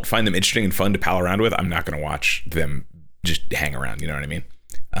don't find them interesting and fun to pal around with, I'm not going to watch them just hang around. You know what I mean?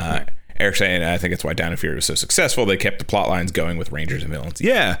 Eric saying, I think that's why Down and Fury was so successful. They kept the plot lines going with Rangers and villains.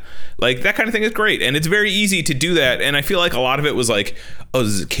 Yeah, like that kind of thing is great. And it's very easy to do that. And I feel like a lot of it was like, oh,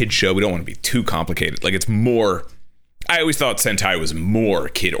 this is a kid show. We don't want to be too complicated. Like it's more, I always thought Sentai was more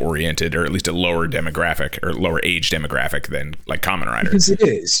kid oriented, or at least a lower demographic or lower age demographic than like Kamen Rider. Because it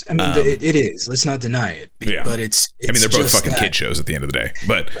is. I mean, it is. Let's not deny it. Yeah. But it's I mean, they're both fucking kid shows at the end of the day.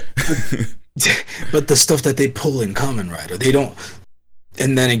 But but the stuff that they pull in Kamen Rider, they don't.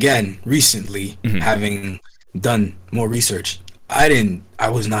 And then again, recently, having done more research, I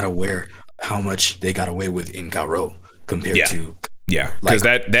was not aware how much they got away with in Garo compared to because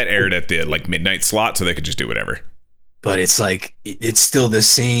that aired at the like midnight slot, so they could just do whatever. But it's like it's still the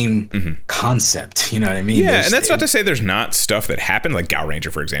same concept, you know what I mean? Yeah, and that's not to say there's not stuff that happened, like Gal Ranger,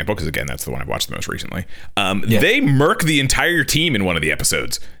 for example, because again, that's the one I've watched the most recently. They murk the entire team in one of the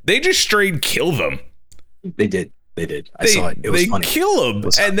episodes. They just straight kill them. They did. They did. I saw it. It was funny. They kill him,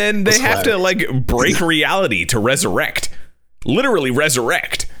 and then they have to like break reality to resurrect. Literally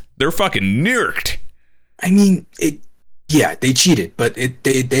resurrect. They're fucking nuked. I mean, yeah, they cheated, but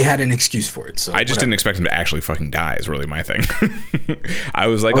they had an excuse for it. So I just didn't expect them to actually fucking die. Is really my thing. I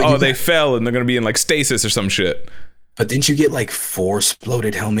was like, they fell, and they're gonna be in like stasis or some shit. But didn't you get like 4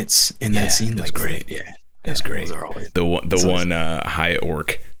 exploded helmets in that scene? That's great. Yeah, that's great. The one high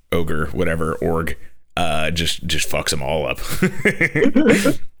ogre, whatever org, just fucks them all up.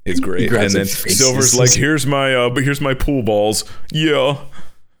 It's great. And then Silver's like, here's my pool balls. Yeah.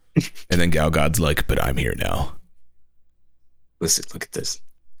 And then Gal God's like, but I'm here now. Listen, look at this.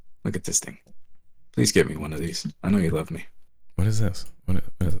 Look at this thing. Please give me one of these. I know you love me. What is this? What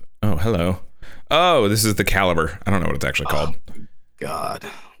is it? Oh, hello. Oh, this is the caliber. I don't know what it's actually called. God.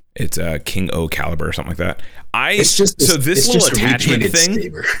 It's a KingOhger caliber or something like that. This little attachment thing.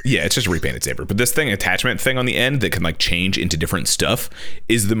 Saber. Yeah, it's just a repainted saber. But this attachment thing on the end that can like change into different stuff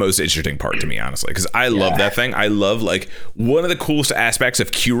is the most interesting part to me, honestly. Because I love that thing. I love like one of the coolest aspects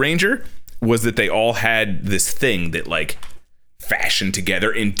of KingOhger was that they all had this thing that like fashioned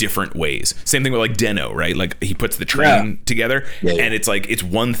together in different ways. Same thing with like Deno, right? Like he puts the train together and it's like it's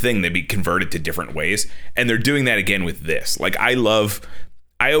one thing that be converted to different ways. And they're doing that again with this. Like I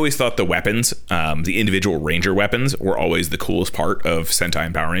always thought the weapons, the individual Ranger weapons were always the coolest part of Sentai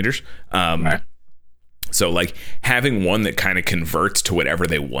and Power Rangers. So like having one that kind of converts to whatever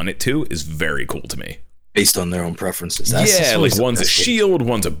they want it to is very cool to me. Based on their own preferences. Like one's a shield,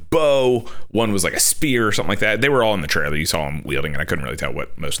 one's a bow, one was like a spear or something like that. They were all in the trailer. You saw them wielding, and I couldn't really tell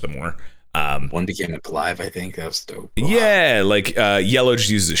what most of them were. One became alive, I think. That was dope. Yeah, like Yellow just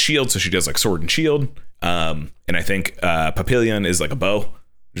uses a shield, so she does like sword and shield. And I think Papillion is like a bow,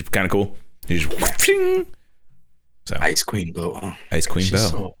 which is kind of cool. So Ice Queen bow. Oh, Ice Queen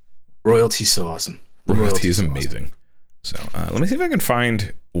bow. Royalty's so awesome. Royalty is amazing. Awesome. So let me see if I can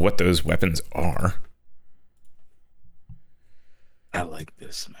find what those weapons are. I like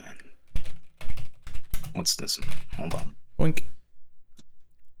this, man. What's this? Hold on. Boink.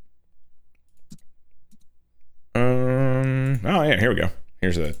 Oh yeah, here we go.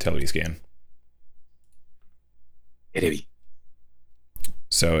 Here's a tele scan. Hey,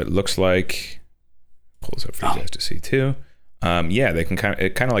 so it looks like pulls up for you guys to see too. Yeah, they can kind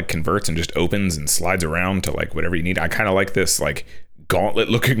of like converts and just opens and slides around to like whatever you need. I kind of like this like gauntlet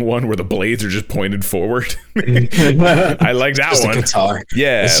looking one where the blades are just pointed forward. I like that just one. A guitar.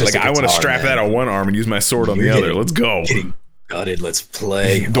 Yeah, like I want to strap that on one arm and use my sword on the other. Let's go. Gutted. Let's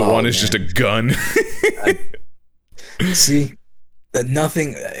play. The one is just a gun. See,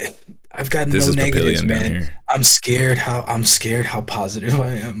 nothing. I've got no negatives, man. I'm scared how positive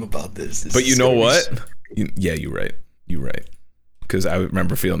I am about this. But you know what? Yeah, you're right. You're right. Because I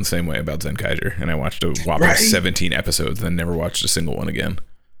remember feeling the same way about Zenkaiger, and I watched a whopping 17 episodes, and then never watched a single one again.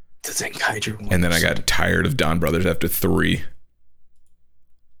 The Zenkaiger one. And then I got tired of Dawn Brothers after 3.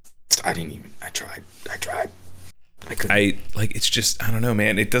 I tried. I couldn't. It's just, I don't know,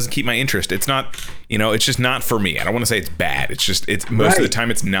 man. It doesn't keep my interest. It's not, it's just not for me. I don't want to say it's bad. It's just, most of the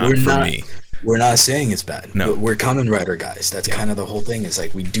time it's not for me. We're not saying it's bad. No. But we're Kamen Rider guys. That's kind of the whole thing. It's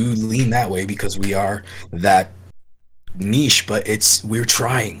like we do lean that way because we are that niche, but we're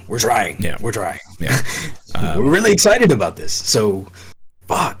trying. Yeah. We're trying. Yeah. We're really excited about this. So,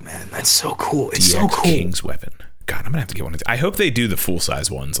 fuck, man. That's so cool. It's so cool. King's Weapon. God, I'm gonna have to get one of these. I hope they do the full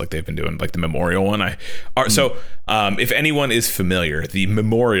size ones like they've been doing, like the memorial one. So if anyone is familiar, the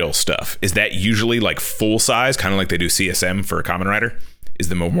memorial stuff, is that usually like full size, kind of like they do CSM for Kamen Rider? Is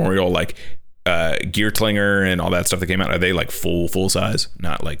the memorial like Geartlinger and all that stuff that came out, are they like full size,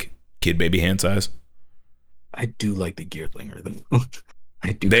 not like kid baby hand size? I do like the Geartlinger though.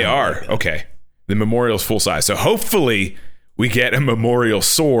 I do. They are like okay. The memorial's full size, so hopefully we get a memorial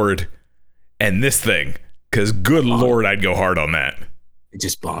sword and this thing. Because good lord, I'd go hard on that. It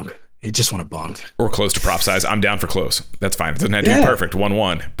just bonk. You just want to bonk. Or close to prop size. I'm down for close. That's fine. It doesn't have to be perfect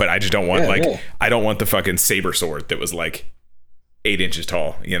 1-1. But I just don't want I don't want the fucking saber sword that was like 8 inches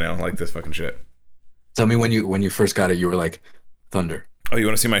tall. Like this fucking shit. Tell me when you first got it, you were like, Thunder. Oh, you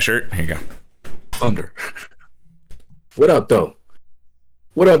want to see my shirt? Here you go. Thunder. What up, though?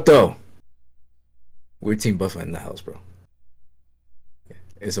 We're Team Buffa in the house, bro.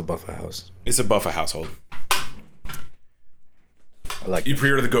 It's a Buffa house. It's a Buffa household. I like you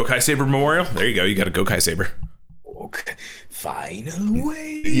pre-order the Gokai Saber Memorial? There you go. You got a Gokai Saber. Okay. Final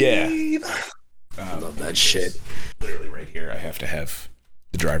wave. Yeah. I love that shit. Literally right here. I have to have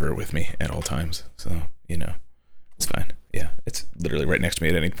the driver with me at all times. So, it's fine. Yeah. It's literally right next to me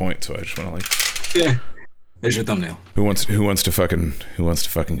at any point. So I just want to Yeah. There's your thumbnail. Who wants to fucking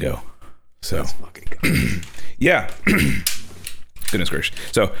go? So fucking good. Yeah. Goodness gracious.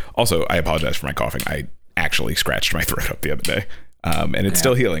 So also, I apologize for my coughing. I actually scratched my throat up the other day, and it's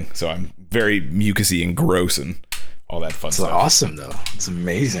still healing. So I'm very mucusy and gross and all that fun stuff. It's awesome though. It's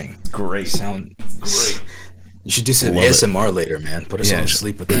amazing. Great. Sound great. You should do some ASMR later, man. Put us all to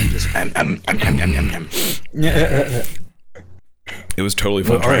sleep with that. Just It was totally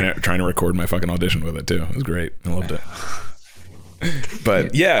fun trying to record my fucking audition with it too. It was great. I loved it.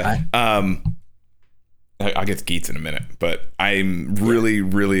 But yeah, I'll get to Geets in a minute, but I'm really,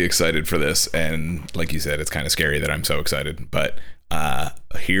 really excited for this. And like you said, it's kind of scary that I'm so excited, but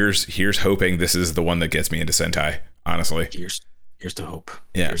here's hoping this is the one that gets me into Sentai, honestly. Here's the hope.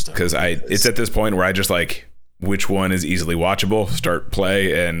 Yeah, because it's at this point where I just like, which one is easily watchable, start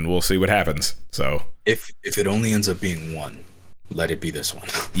play, and we'll see what happens. So if it only ends up being one, let it be this one.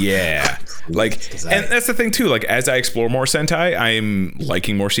 Yeah. Like, and that's the thing too, like as I explore more Sentai, I'm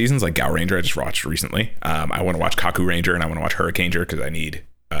liking more seasons. Like Gao Ranger I just watched recently. I want to watch Kaku Ranger and I want to watch Hurricane Ranger because I need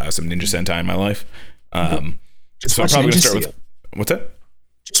some Ninja Sentai in my life. So I'm probably gonna start with what's that?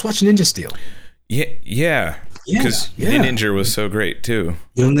 Just watch Ninja Steel. Yeah. Because Ninja was so great too.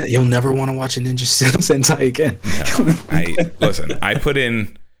 You'll never want to watch a Ninja Steel Sentai again. Listen, I put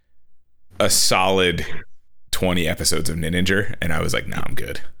in a solid 20 episodes of Ninja and I was like, nah, I'm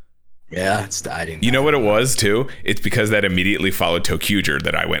good. Yeah, you know what it was too? It's because that immediately followed Tokudon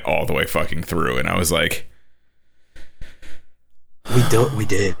that I went all the way fucking through, and I was like, we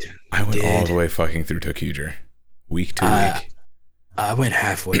did. I went all the way fucking through Tokudon, week to week. I went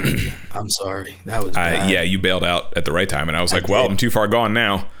halfway. I'm sorry, that was bad. Yeah, you bailed out at the right time, and I was like, well, I'm too far gone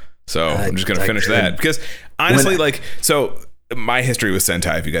now, so I'm just gonna finish that because honestly, so my history with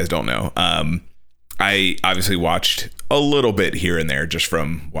Sentai, if you guys don't know, I obviously watched a little bit here and there just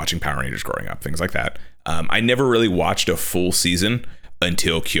from watching Power Rangers growing up, things like that. I never really watched a full season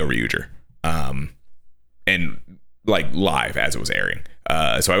until KingOhger, and like live as it was airing.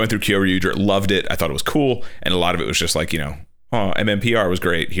 So I went through KingOhger, loved it. I thought it was cool. And a lot of it was just like, oh, MMPR was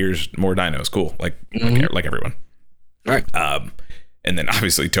great. Here's more dinos. Cool. Like everyone. All right. And then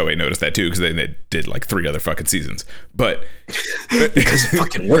obviously Toei noticed that too because they did like 3 other fucking seasons. But because it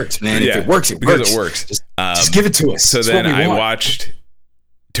fucking works, man. Yeah, if it works, it because works. It works. Just give it to us. So That's then I watched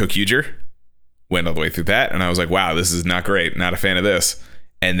Tokudon, went all the way through that, and I was like, wow, this is not great. Not a fan of this.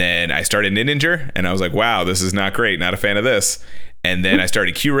 And then I started Ninja, and I was like, wow, this is not great. Not a fan of this. And then I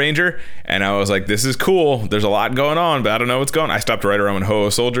started Q Ranger, and I was like, this is cool. There's a lot going on, but I don't know what's going on. I stopped right around when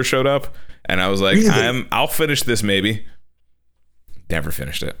Ho-Oh Soldier showed up, and I was like, really? I'll finish this maybe. Never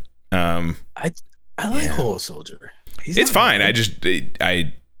finished it. I like Ho-Oh Soldier. It's fine. I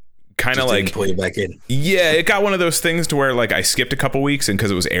kind of like pull you back in. Yeah, it got one of those things to where like I skipped a couple weeks, and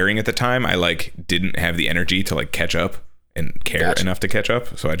because it was airing at the time, I like didn't have the energy to like catch up and care enough to catch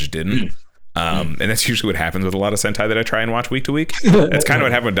up, so I just didn't. And that's usually what happens with a lot of Sentai that I try and watch week to week. That's kind of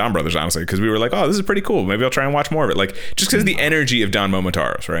what happened with Don Brothers, honestly, because we were like, oh, this is pretty cool. Maybe I'll try and watch more of it. Like just because of the energy of Don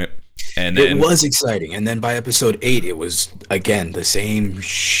Momotaro's, right? And then, it was exciting, and then by episode 8, it was again the same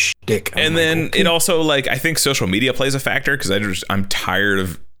shtick. And then it also like I think social media plays a factor because I'm tired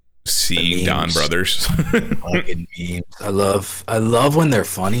of seeing Don Brothers. Fucking memes. I love when they're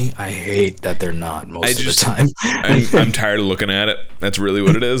funny. I hate that they're not most of the time. I'm tired of looking at it. That's really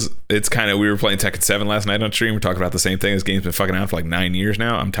what it is. It's kind of, we were playing Tekken 7 last night on stream. We're talking about the same thing. This game's been fucking out for like 9 years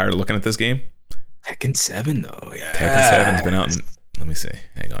now. I'm tired of looking at this game. Tekken 7 though, yeah. Tekken 7's been out. Let me see.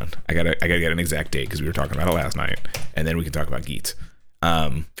 Hang on. I gotta get an exact date because we were talking about it last night, and then we can talk about Geets.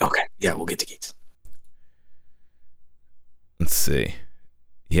 Okay. Yeah, we'll get to Geets. Let's see.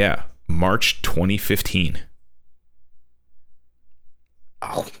 Yeah, March 2015.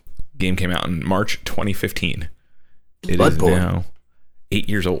 Oh. Game came out in March 2015. It is now 8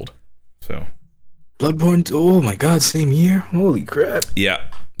 years old. So Bloodborne, oh my god, same year? Holy crap. Yeah.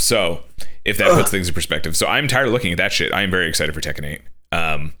 So if that puts things in perspective. So I'm tired of looking at that shit. I'm very excited for Tekken 8.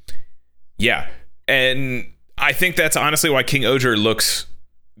 Yeah. And I think that's honestly why KingOhger looks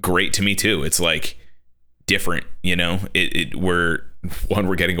great to me too. It's like different, we're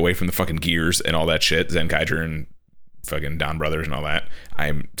getting away from the fucking gears and all that shit, Zenkaiger and fucking Don Brothers and all that.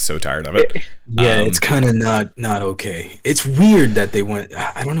 I'm so tired of it. Yeah, it's kind of not okay. It's weird that they went.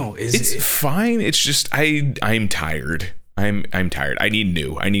 I don't know. It's fine. It's just I'm tired. I'm tired. I need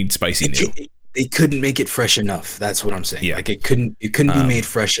new. I need spicy new. They couldn't make it fresh enough. That's what I'm saying. Yeah. Like it couldn't be made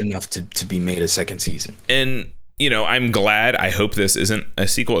fresh enough to be made a second season. And I'm glad. I hope this isn't a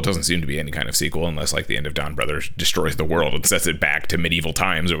sequel. It doesn't seem to be any kind of sequel unless like the end of Don Brothers destroys the world and sets it back to medieval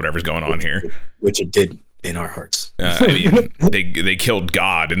times or whatever's going on here. Which it did in our hearts. They killed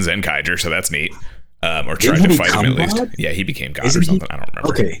God in Zenkaiger, so that's neat. or tried to fight him at least. God? Yeah, he became God or something. I don't remember.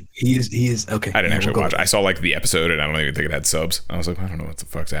 Okay, he is okay. I didn't actually watch it. I saw like the episode, and I don't even think it had subs. I was like, I don't know what the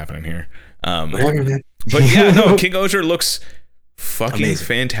fuck's happening here. Whatever, man. But yeah, no, KingOhger looks fucking Amazing.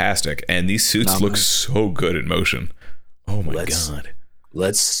 fantastic, and these suits look so good in motion. Oh my god.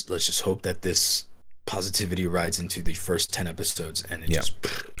 Let's just hope that this positivity rides into the first 10 episodes, and it just.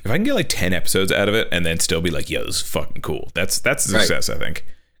 If I can get like 10 episodes out of it, and then still be like, yo, this is fucking cool. That's a success, I think.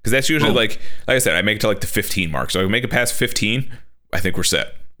 Because that's usually like I said, I make it to like the 15 mark. So if I make it past 15, I think we're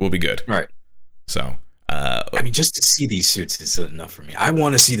set. We'll be good. Right. So, I mean, just to see these suits is enough for me. I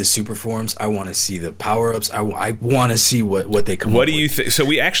want to see the super forms. I want to see the power ups. I want to see what they come. What do you think? So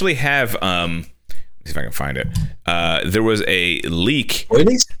we actually have. Let's see if I can find it. There was a leak.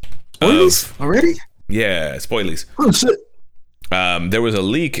 Spoilies already? Yeah, spoilies. Oh shit. There was a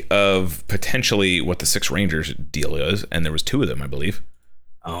leak of potentially what the Six Rangers deal is, and there was 2 of them, I believe.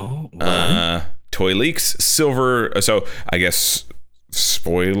 Oh. Toy leaks, silver. So I guess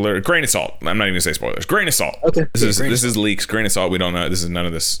spoiler. Grain of salt. I'm not even gonna say spoilers. Grain of salt. Okay. This is leaks. Grain of salt. We don't know. This is none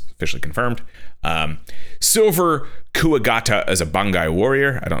of this officially confirmed. Silver Kuwagata as a Bangai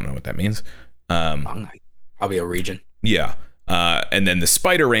warrior. I don't know what that means. Probably a region. Yeah. And then the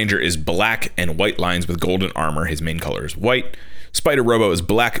Spider Ranger is black and white lines with golden armor. His main color is white. Spider Robo is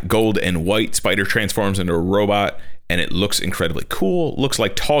black, gold, and white. Spider transforms into a robot, and it looks incredibly cool. Looks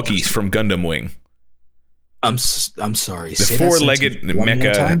like Tall Geese from Gundam Wing. I'm sorry. The 4-legged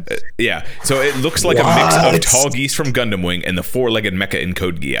mecha. Yeah. So it looks like a mix of Tall Geese from Gundam Wing and the 4-legged mecha in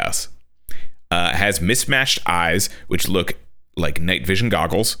Code Geass. Has mismatched eyes, which look like night vision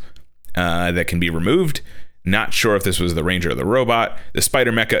goggles that can be removed. Not sure if this was the Ranger or the robot. The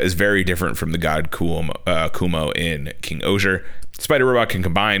Spider Mecha is very different from the God Kumo in KingOhger. Spider Robot can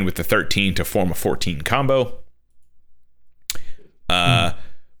combine with the 13 to form a 14 combo. Mukata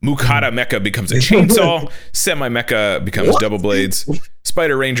Mecha becomes a chainsaw. Semi Mecha becomes double blades.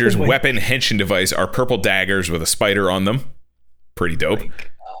 Spider Ranger's weapon henshin device are purple daggers with a spider on them. Pretty dope.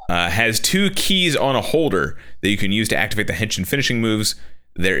 Has 2 keys on a holder that you can use to activate the henshin finishing moves.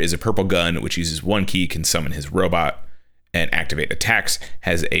 There is a purple gun, which uses 1 key, can summon his robot and activate attacks.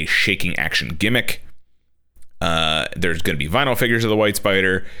 Has a shaking action gimmick. There's going to be vinyl figures of the White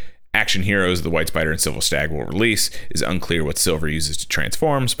Spider. Action heroes of the White Spider and Silver Stag will release. Is unclear what Silver uses to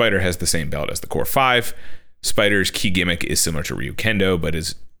transform. Spider has the same belt as the Core 5. Spider's key gimmick is similar to Ryu Kendo, but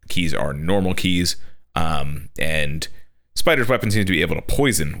his keys are normal keys. And Spider's weapon seems to be able to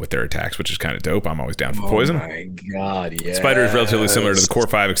poison with their attacks, which is kind of dope. I'm always down for poison. Oh my god, yeah. Spider is relatively similar to the Core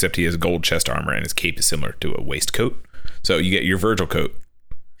 5, except he has gold chest armor and his cape is similar to a waistcoat. So you get your Virgil coat.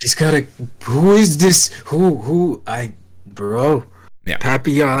 He's got a. Who is this? Bro. Yeah.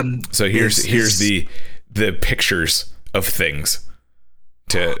 Papillon. So here's the pictures of things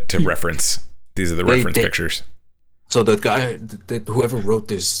to reference. These are the reference pictures. So the guy, whoever wrote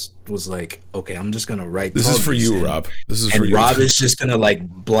this was like, okay, I'm just gonna write. This is for you, Rob. This is for you. Rob is just gonna like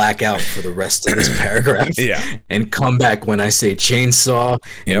black out for the rest of this paragraph. Yeah. And come back when I say chainsaw.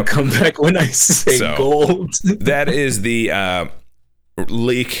 And come back when I say gold. That is the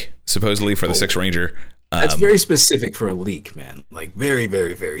leak supposedly for the Six Ranger. That's very specific for a leak, man. Like very,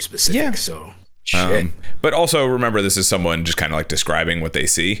 very, very specific. Yeah. So shit. But also remember, this is someone just kind of like describing what they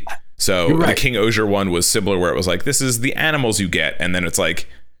see. So the KingOhger one was similar, where it was like, this is the animals you get, and then it's like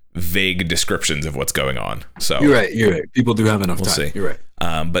vague descriptions of what's going on. So you're right. People do have enough time. See. You're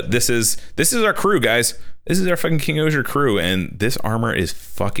right. But this is our crew, guys. This is our fucking KingOhger crew, and this armor is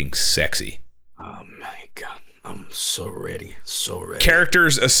fucking sexy. Oh my god, I'm so ready.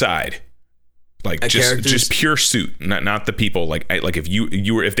 Characters aside, like just pure suit, not the people. Like if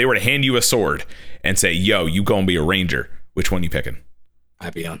if they were to hand you a sword and say, "Yo, you gonna be a ranger," which one you picking?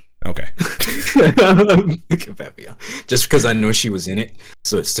 Papillon. Okay. Papillon. Just because I know she was in it,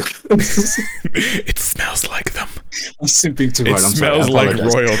 so it's still. It smells like them. I'm simping too hard. It smells like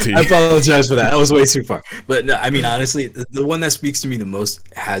royalty. I apologize for that. I was way too far. But no, I mean, honestly, the one that speaks to me the most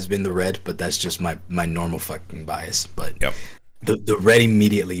has been the red, but that's just my normal fucking bias. But the red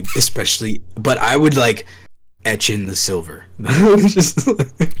immediately, especially. But I would like etch in the silver.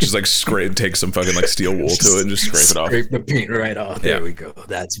 just like take some fucking like steel wool to it and just scrape it off. Scrape the paint right off. There we go.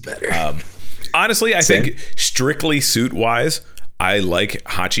 That's better. Honestly, I think strictly suit wise, I like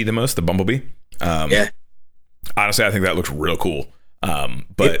Hachi the most, the Bumblebee. Honestly, I think that looks real cool.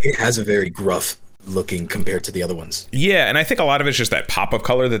 But it has a very gruff looking compared to the other ones. Yeah, and I think a lot of it's just that pop of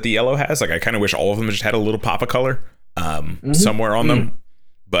color that the yellow has. Like I kind of wish all of them just had a little pop of color somewhere on them.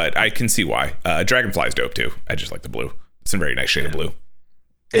 But I can see why. Dragonfly's dope too. I just like the blue. It's a very nice shade of blue.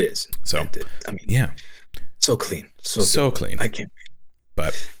 It is. So I mean, so clean. So clean. I can't.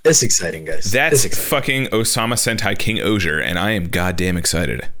 But it's exciting, guys. That's fucking Osama Sentai KingOhger, and I am goddamn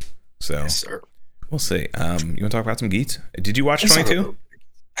excited. So yes, sir. We'll see. You want to talk about some Geats? Did you watch 22?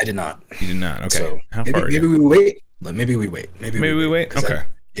 I did not. You did not. Okay. So how far? Maybe we wait. Maybe we wait. Maybe we wait. Okay.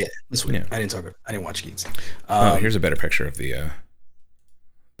 This week. Yeah. I didn't watch Geats. Here's a better picture of the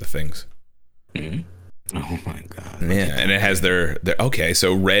things. Mm-hmm. Oh my god. Yeah, and it has their okay.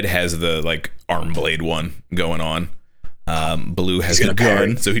 So red has the like arm blade one going on. Blue has the gun,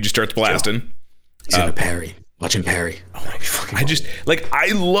 parry. So he just starts blasting. He's gonna parry. Watch him parry.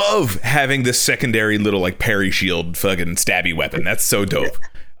 I love having this secondary little like parry shield fucking stabby weapon. That's so dope.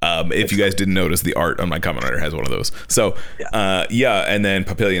 If you guys didn't notice, the art on my Kamen Rider has one of those. So and then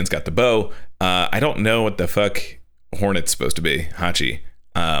Papillion's got the bow. I don't know what the fuck Hornet's supposed to be. Hachi.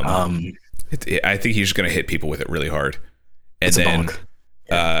 I think he's just gonna hit people with it really hard. And then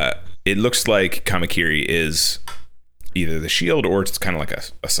it looks like Kamakiri is either the shield or it's kind of like a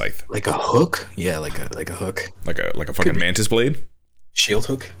scythe, like a hook. Yeah, like a hook, like a fucking mantis blade, shield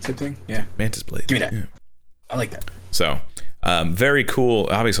hook type thing. Yeah, mantis blade. Give me that. Yeah. I like that. So very cool.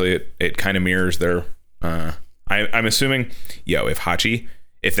 Obviously it kind of mirrors their I'm assuming if Hachi,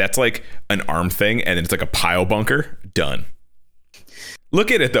 if that's like an arm thing and then it's like a pile bunker, done. Look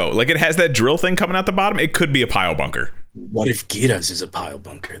at it though, like it has that drill thing coming out the bottom. It could be a pile bunker. What if Gira's is a pile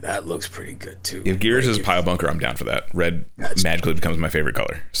bunker? That looks pretty good too. If Gira's is a pile bunker, I'm down for that. Red magically becomes my favorite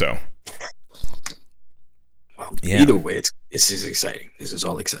color. So, either way, it's exciting. This is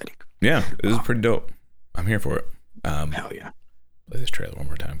all exciting. Yeah, this is pretty dope. I'm here for it. Hell yeah! Play this trailer one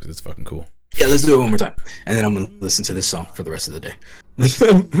more time because it's fucking cool. Yeah, let's do it one more time, and then I'm gonna listen to this song for the rest of the day.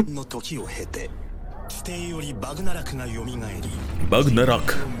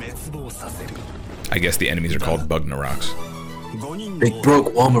 Bugnarak. I guess the enemies are called Bugnaroks. They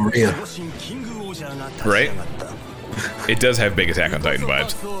broke Wall Maria. Right? It does have big Attack on Titan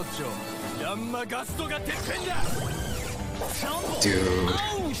vibes. Dude.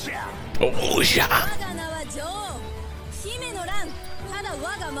 Oh, yeah.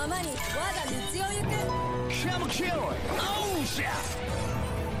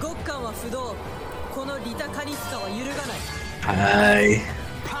 Hi.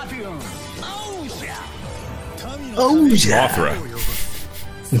 Oh yeah.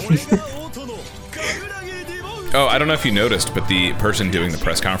 Oh, I don't know if you noticed, but the person doing the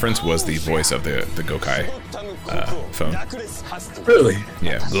press conference was the voice of the Gokai phone. Really?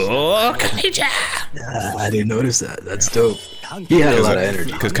 Yeah. I didn't notice that. That's dope. He had a lot of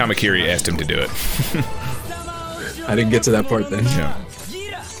energy. Because Kamakiri asked him to do it. I didn't get to that part then. Yeah.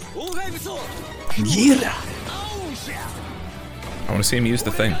 Gira. I want to see him use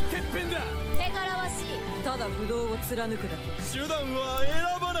the thing.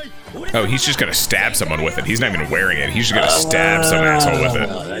 Oh, he's just gonna stab someone with it. He's not even wearing it. He's just gonna stab some asshole with it.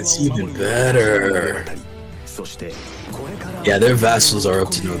 That's even better. Yeah, their vassals are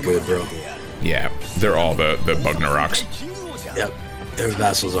up to no good, bro. Yeah, they're all the Bugnaroks. Yep, their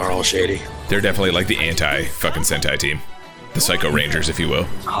vassals are all shady. They're definitely like the anti-fucking Sentai team. The Psycho Rangers, if you will.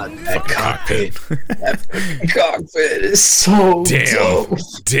 God, that cockpit. That cockpit is so dope.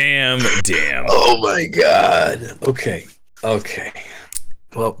 Damn. Oh my god. Okay.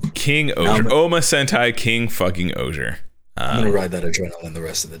 Well, KingOhger. Oma Sentai King fucking Ohger. I'm gonna ride that adrenaline the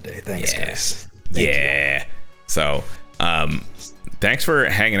rest of the day. Thanks, guys. Thank you. So, thanks for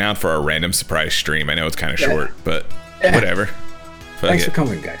hanging out for our random surprise stream. I know it's kind of short, but whatever. Thanks for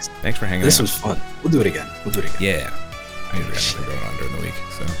coming, guys. Thanks for hanging out. This was fun. We'll do it again. Yeah. I usually have nothing going on during the week,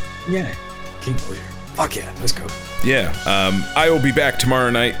 so. Yeah. KingOhger. Fuck yeah, let's go. Yeah. I will be back tomorrow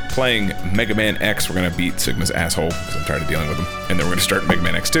night playing Mega Man X. We're gonna beat Sigma's asshole because I'm tired of dealing with him, and then we're gonna start Mega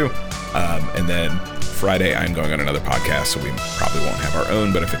Man X2. And then Friday I'm going on another podcast, so we probably won't have our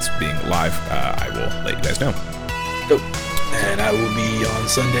own. But if it's being live, I will let you guys know. Dope. And I will be on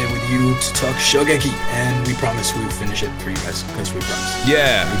Sunday with you to talk Shogeki, and we promise we'll finish it for you guys, because we promise.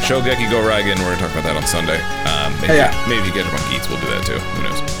 Yeah, Shogeki Go Raigen, we're going to talk about that on Sunday. Maybe if you get up on Geats, we'll do that too. Who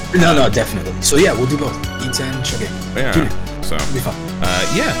knows? No, definitely. So yeah, we'll do both. Geats and Shogeki. Yeah, so. It'll be fun.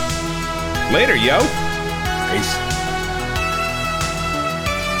 Yeah. Later, yo. Peace.